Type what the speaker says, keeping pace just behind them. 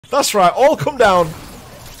That's right, all come down.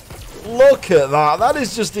 Look at that. That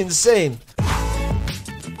is just insane.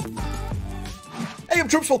 Hey, I'm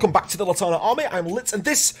Troops, welcome back to the Litanah Army. I'm Lit, and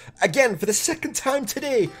this, again, for the second time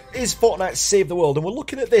today, is Fortnite Save the World. And we're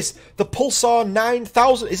looking at this, the Pulsar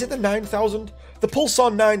 9000. Is it the 9000? The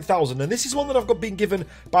Pulsar 9000. And this is one that I've been given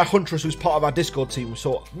by Huntress, who's part of our Discord team.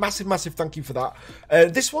 So, massive, massive thank you for that.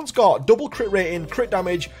 This one's got double crit rating, crit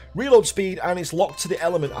damage, reload speed, and it's locked to the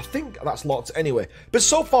element. I think that's locked anyway. But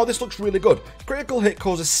so far, this looks really good. Critical hit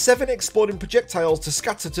causes 7 exploding projectiles to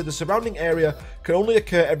scatter to the surrounding area, can only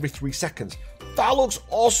occur every 3 seconds. That looks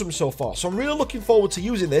awesome so far, so I'm really looking forward to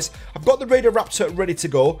using this. I've got the xReApeR ready to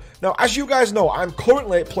go. Now, as you guys know, I'm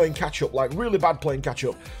currently playing catch-up, like really bad playing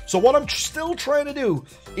catch-up. So what I'm still trying to do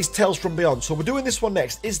is Tales from Beyond. So we're doing this one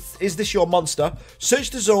next. Is this your monster? Search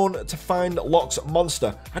the zone to find Locke's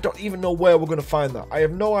monster. I don't even know where we're going to find that. I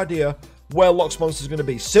have no idea where Locke's monster is going to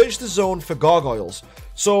be. Search the zone for gargoyles.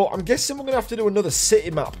 So I'm guessing we're going to have to do another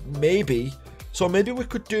city map, maybe. So maybe we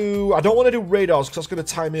could do... I don't want to do radars because that's going to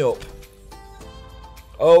tie me up.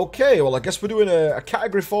 Okay, well, I guess we're doing a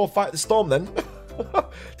Category 4 Fight the Storm then.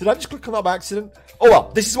 Did I just click on that by accident? Oh,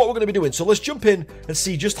 well, this is what we're going to be doing. So let's jump in and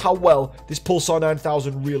see just how well this Pulsar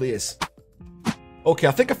 9000 really is. Okay,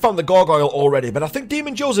 I think I found the gargoyle already, but I think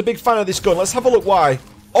Demon Joe's a big fan of this gun. Let's have a look why.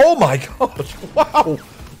 Oh my god, wow.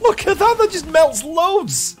 Look at that, that just melts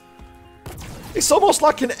loads. It's almost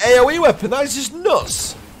like an AoE weapon. That is just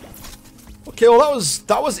nuts. Okay, well,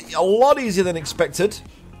 that was a lot easier than expected.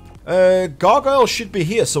 Gargoyle should be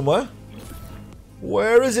here somewhere.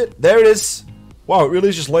 Where is it? There it is. Wow, it really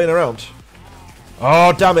is just laying around.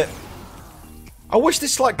 Oh, damn it. I wish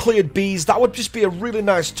this like cleared bees. That would just be a really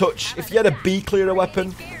nice touch if you had a bee clearer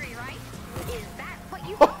weapon.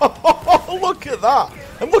 Look at that.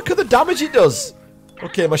 And look at the damage it does.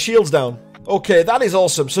 Okay, my shield's down. Okay, that is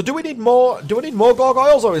awesome. So do we need more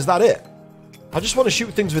gargoyles, or is that it? I just want to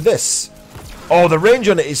shoot things with this. Oh, the range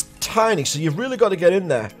on it is tiny, so you've really got to get in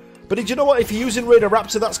there. But did you know what? If you're using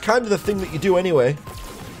xReApeR, that's kind of the thing that you do anyway.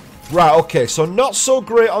 Right, okay, so not so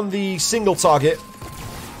great on the single target,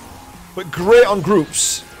 but great on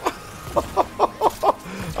groups.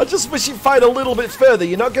 I just wish you'd fight a little bit further.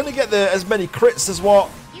 You're not going to get as many crits as what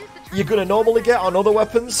you're going to normally get on other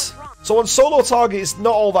weapons. So on solo target, it's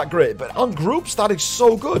not all that great, but on groups, that is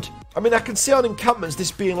so good. I mean, I can see on encampments this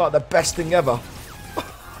being like the best thing ever.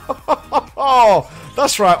 Oh,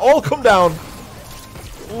 that's right, all come down.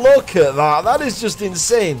 Look at that, that is just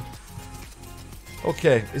insane.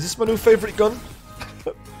 Okay, is this my new favourite gun?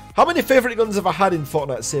 How many favourite guns have I had in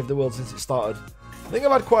Fortnite Save the World since it started? I think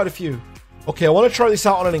I've had quite a few. Okay, I want to try this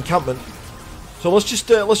out on an encampment. So let's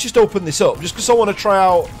just open this up, just because I want to try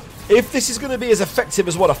out if this is going to be as effective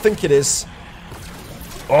as what I think it is.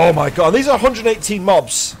 Oh my god, these are 118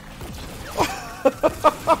 mobs.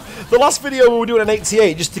 The last video we were doing an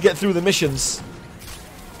 88 just to get through the missions.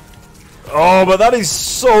 Oh, but that is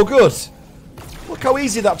so good. Look how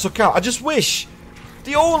easy that took out. I just wish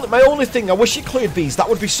my only thing, I wish it cleared bees. That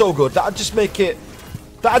would be so good. That'd just make it,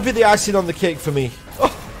 that'd be the icing on the cake for me.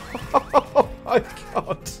 Oh my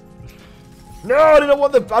god. No, I didn't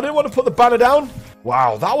want to put the banner down.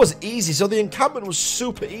 Wow, that was easy. So the encampment was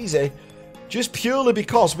super easy just purely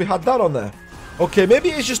because we had that on there. Okay, maybe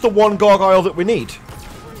it's just the one gargoyle that we need.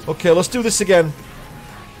 Okay, let's do this again.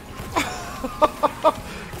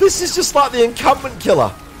 This is just like the encampment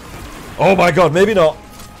killer. Oh my god, maybe not.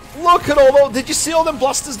 Look at all those. Did you see all them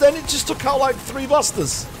blasters then? It just took out like 3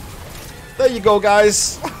 blasters. There you go,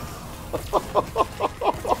 guys.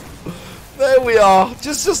 There we are.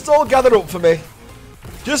 Just all gather up for me.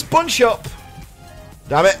 Just bunch up.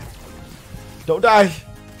 Damn it. Don't die.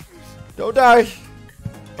 Don't die.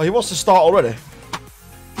 Oh, he wants to start already.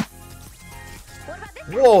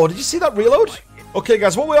 Whoa, did you see that reload? Okay,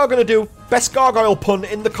 guys, what we are going to do, best gargoyle pun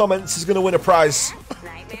in the comments is going to win a prize.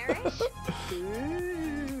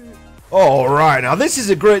 Alright, now this is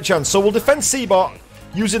a great chance. So we'll defend C-Bot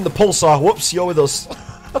using the Pulsar. Whoops, you're with us.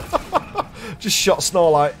 Just shot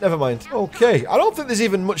Snorlight. Never mind. Okay, I don't think there's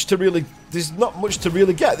even much to really... There's not much to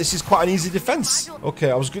really get. This is quite an easy defense.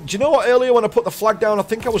 Okay, I was good. Do you know what? Earlier when I put the flag down, I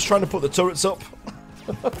think I was trying to put the turrets up.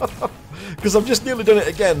 Because I've just nearly done it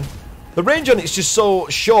again. The range on it's just so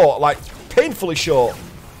short, like painfully short.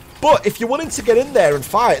 But if you're willing to get in there and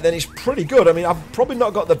fight, then it's pretty good. I mean, I've probably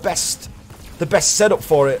not got the best setup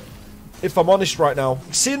for it, if I'm honest right now.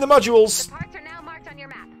 Seeing the modules. The parts are now marked on your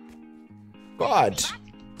map. God.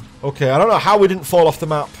 Okay, I don't know how we didn't fall off the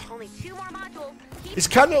map. Only 2 more modules. It's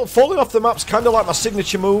kind of falling off the map's kind of like my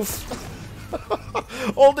signature move.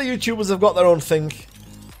 All the YouTubers have got their own thing.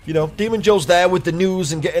 You know, Demon Joe's there with the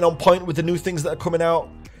news and getting on point with the new things that are coming out.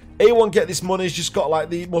 A1 Get This Money's just got like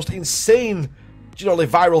the most insane, you know, like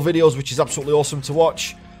viral videos, which is absolutely awesome to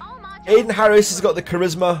watch. Aiden Harris has got the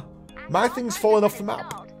charisma. My thing's falling off the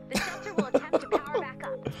map.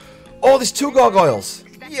 Oh, there's 2 gargoyles.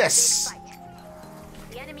 Yes.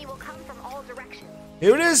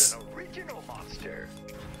 Here it is.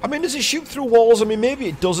 I mean, does it shoot through walls? I mean, maybe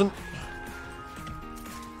it doesn't.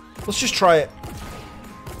 Let's just try it.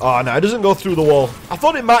 Oh, no, it doesn't go through the wall. I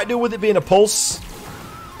thought it might do with it being a pulse.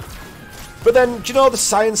 But then, do you know the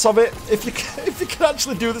science of it? If you can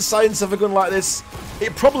actually do the science of a gun like this,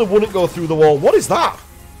 it probably wouldn't go through the wall. What is that?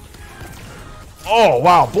 Oh,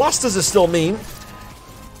 wow. Blasters are still mean.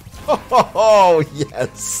 Oh,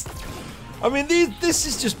 yes. I mean, this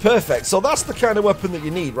is just perfect. So that's the kind of weapon that you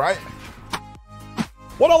need, right?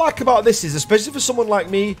 What I like about this is, especially for someone like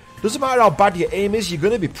me, doesn't matter how bad your aim is, you're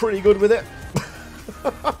going to be pretty good with it.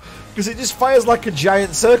 Because it just fires like a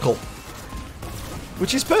giant circle.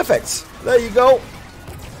 Which is perfect. There you go.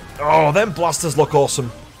 Oh, them blasters look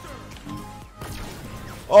awesome.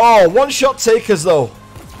 Oh, one-shot takers, though.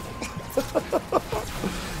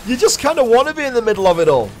 You just kind of want to be in the middle of it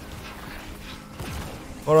all.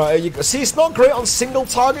 Alright, here you go. See, it's not great on single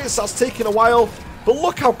targets. That's taking a while. But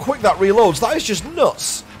look how quick that reloads. That is just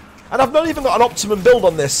nuts. And I've not even got an optimum build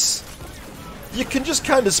on this. You can just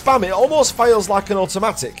kind of spam it. It almost fires like an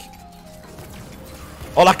automatic.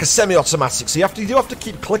 Or like a semi-automatic. So you do have to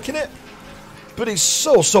keep clicking it. But it's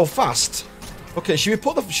so fast. Okay, should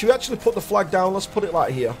we actually put the flag down? Let's put it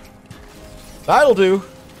like here. That'll do.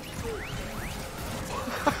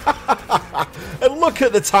 And look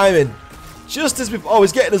at the timing. Just as we've... Oh,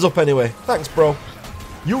 he's getting us up anyway. Thanks, bro.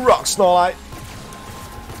 You rock, Snorlight.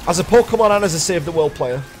 As a Pokemon and as a Save the World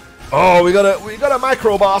player. Oh, we got a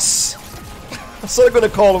micro boss. That's what I'm going to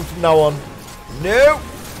call him from now on. No.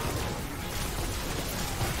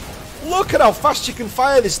 Look at how fast you can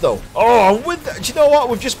fire this, though. Oh, and with that, do you know what?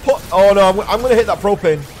 We've just put... Oh, no, I'm going to hit that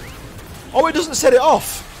propane. Oh, it doesn't set it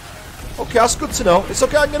off. Okay, that's good to know. It's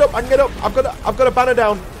okay, I can get up, I can get up. I've got a banner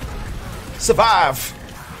down. Survive.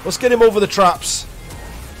 Let's get him over the traps.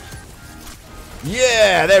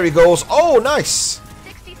 Yeah, there he goes. Oh, nice.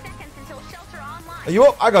 60 seconds until shelter online. Are you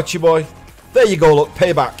up? I got you, boy. There you go, look,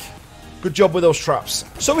 payback. Good job with those traps.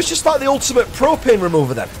 So it's just like the ultimate propane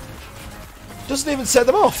remover then. Doesn't even set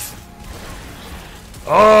them off.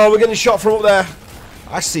 Oh, we're getting shot from up there.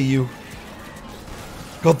 I see you.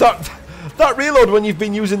 God, that reload when you've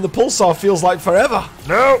been using the Pulsar feels like forever.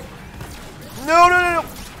 No. No.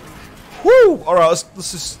 Whoo! Alright,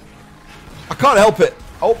 let's just... I can't help it.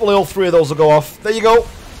 Hopefully all 3 of those will go off. There you go.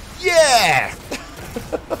 Yeah!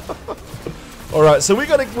 Alright, so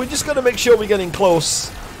we're just gonna make sure we're getting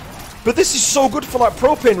close. But this is so good for like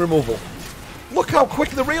propane removal. Look how quick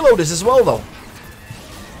the reload is as well, though.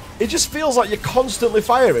 It just feels like you're constantly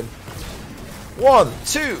firing. 1,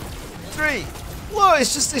 2, 3. Look,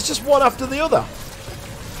 it's just one after the other.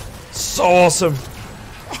 So awesome.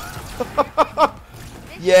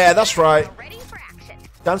 Yeah, that's right.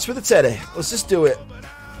 Dance with the teddy. Let's just do it.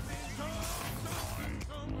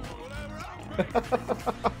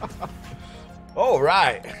 All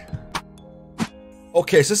right.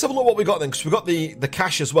 Okay, so let's have a look what we got then, because we got the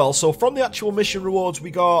cash as well. So from the actual mission rewards,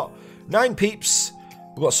 we got 9 peeps.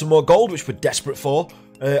 We got some more gold, which we're desperate for.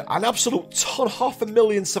 An absolute ton,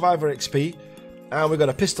 500,000 survivor XP. And we got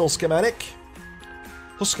a pistol schematic.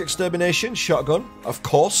 Husk extermination, shotgun, of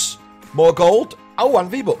course. More gold. Oh,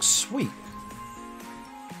 and V-Bucks. Sweet.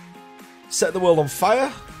 Set the world on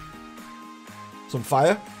fire. Some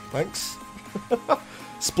fire. Thanks.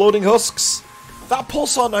 Exploding husks. That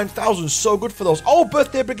Pulsar 9000 is so good for those. Oh,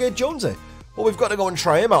 Birthday Brigade Jonesy. Well, we've got to go and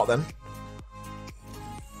try him out then.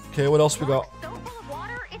 Okay, what else we got?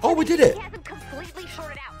 Oh, we did it. He hasn't completely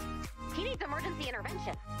shorted out. He needs emergency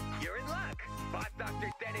intervention. You're in luck. Bot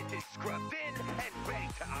Dr. Dennis is scrubbed in and ready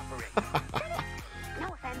to operate. No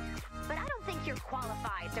offense, but I don't think you're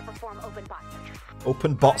qualified to perform open bot surgery.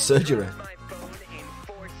 Open bot surgery. My phone in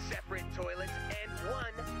 4 separate toilets and 1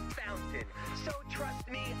 fountain. So trust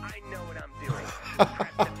me, I know what I'm doing.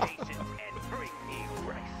 Trust the patient and bring me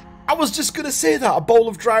rice. I was just going to say that. A bowl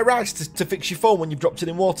of dry rice to fix your phone when you've dropped it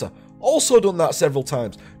in water. Also done that several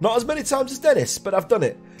times. Not as many times as Dennis, but I've done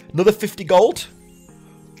it. Another 50 gold.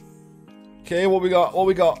 Okay, what we got? What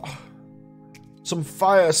we got? Some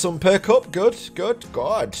fire, some perk up. Good.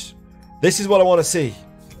 God. This is what I want to see.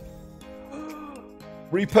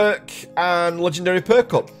 Reperk and legendary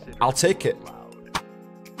perk up. I'll take it.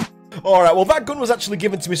 Alright, well that gun was actually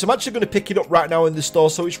given to me, so I'm actually going to pick it up right now in the store,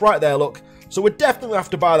 so it's right there, look. So we're definitely going to have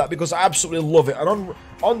to buy that because I absolutely love it. And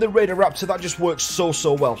on the xReApeR, that just works so,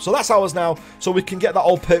 so well. So that's ours now, so we can get that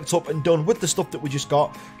all perked up and done with the stuff that we just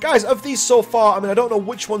got. Guys, of these so far, I mean, I don't know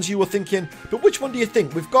which ones you were thinking, but which one do you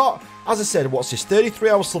think? We've got, as I said, what's this, 33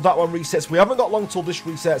 hours till that one resets. We haven't got long till this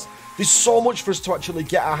resets. There's so much for us to actually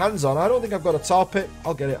get our hands on. I don't think I've got a tar pit.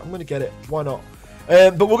 I'll get it. I'm going to get it. Why not?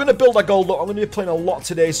 But we're going to build our gold. Look, I'm going to be playing a lot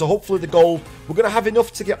today, so hopefully the gold, we're going to have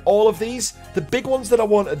enough to get all of these. The big ones that I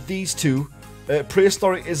want are these two,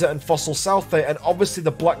 Prehistoric Izzet and Fossil Southgate, and obviously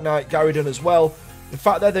the Black Knight Garridon as well. In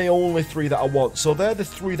fact, they're the only three that I want. So they're the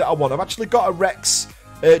three that I want. I've actually got a Rex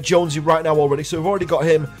Jonesy right now already, so we've already got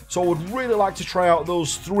him. So I would really like to try out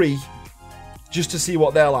those three just to see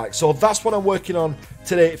what they're like. So that's what I'm working on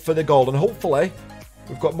today for the gold, and hopefully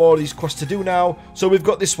we've got more of these quests to do now. So we've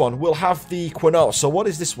got this one. We'll have the Quinault. So what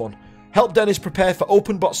is this one? Help Dennis prepare for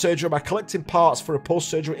open bot surgery by collecting parts for a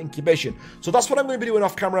post-surgery incubation. So that's what I'm going to be doing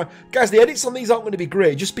off camera. Guys, the edits on these aren't going to be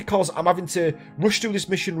great just because I'm having to rush through this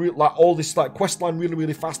mission, like all this like quest line really,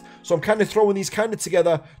 really fast. So I'm kind of throwing these kind of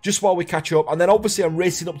together just while we catch up. And then obviously I'm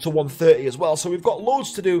racing up to 130 as well. So we've got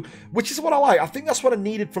loads to do, which is what I like. I think that's what I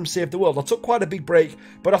needed from Save the World. I took quite a big break,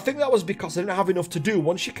 but I think that was because I didn't have enough to do.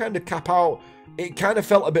 Once you kind of cap out, it kind of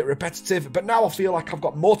felt a bit repetitive, but now I feel like I've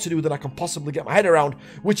got more to do than I can possibly get my head around,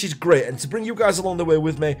 which is great. And to bring you guys along the way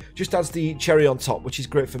with me just adds the cherry on top, which is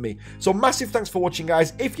great for me. So massive thanks for watching,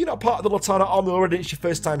 guys. If you're not part of the Litanah Army already, it's your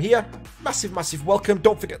first time here, massive, massive welcome.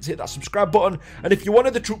 Don't forget to hit that subscribe button. And if you're one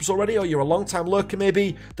of the troops already, or you're a long-time lurker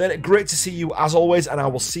maybe, then great to see you as always, and I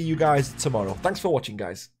will see you guys tomorrow. Thanks for watching,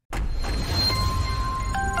 guys.